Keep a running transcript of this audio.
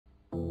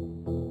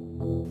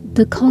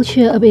The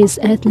culture of its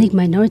ethnic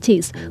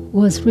minorities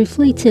was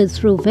reflected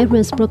through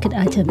various broken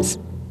items.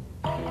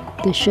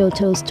 The show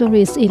tells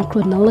stories in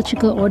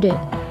chronological order,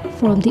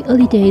 from the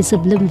early days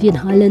of Lâm Viên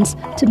Highlands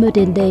to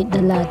modern-day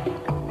Đà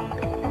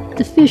Lạt.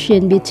 The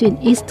fusion between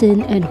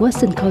Eastern and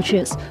Western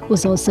cultures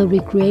was also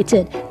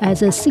recreated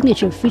as a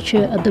signature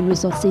feature of the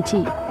resort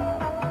city.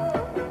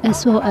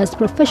 As well as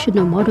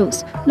professional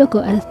models,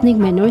 local ethnic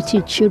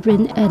minority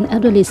children and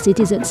elderly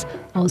citizens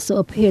also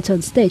appeared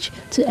on stage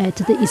to add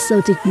to the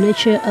exotic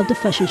nature of the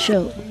fashion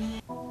show.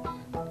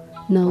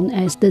 Known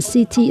as the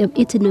City of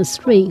Eternal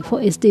Spring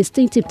for its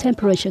distinctive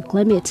temperature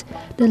climate,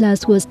 Đà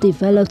Lạt was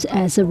developed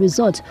as a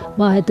resort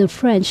by the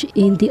French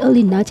in the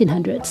early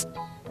 1900s,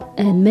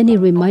 and many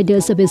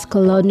reminders of its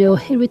colonial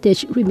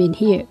heritage remain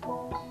here.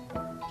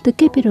 The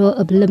capital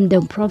of Lâm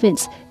Đồng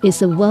province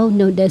is a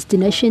well-known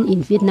destination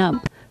in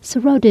Vietnam,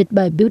 surrounded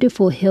by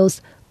beautiful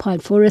hills, pine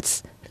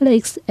forests,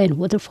 lakes, and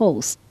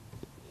waterfalls.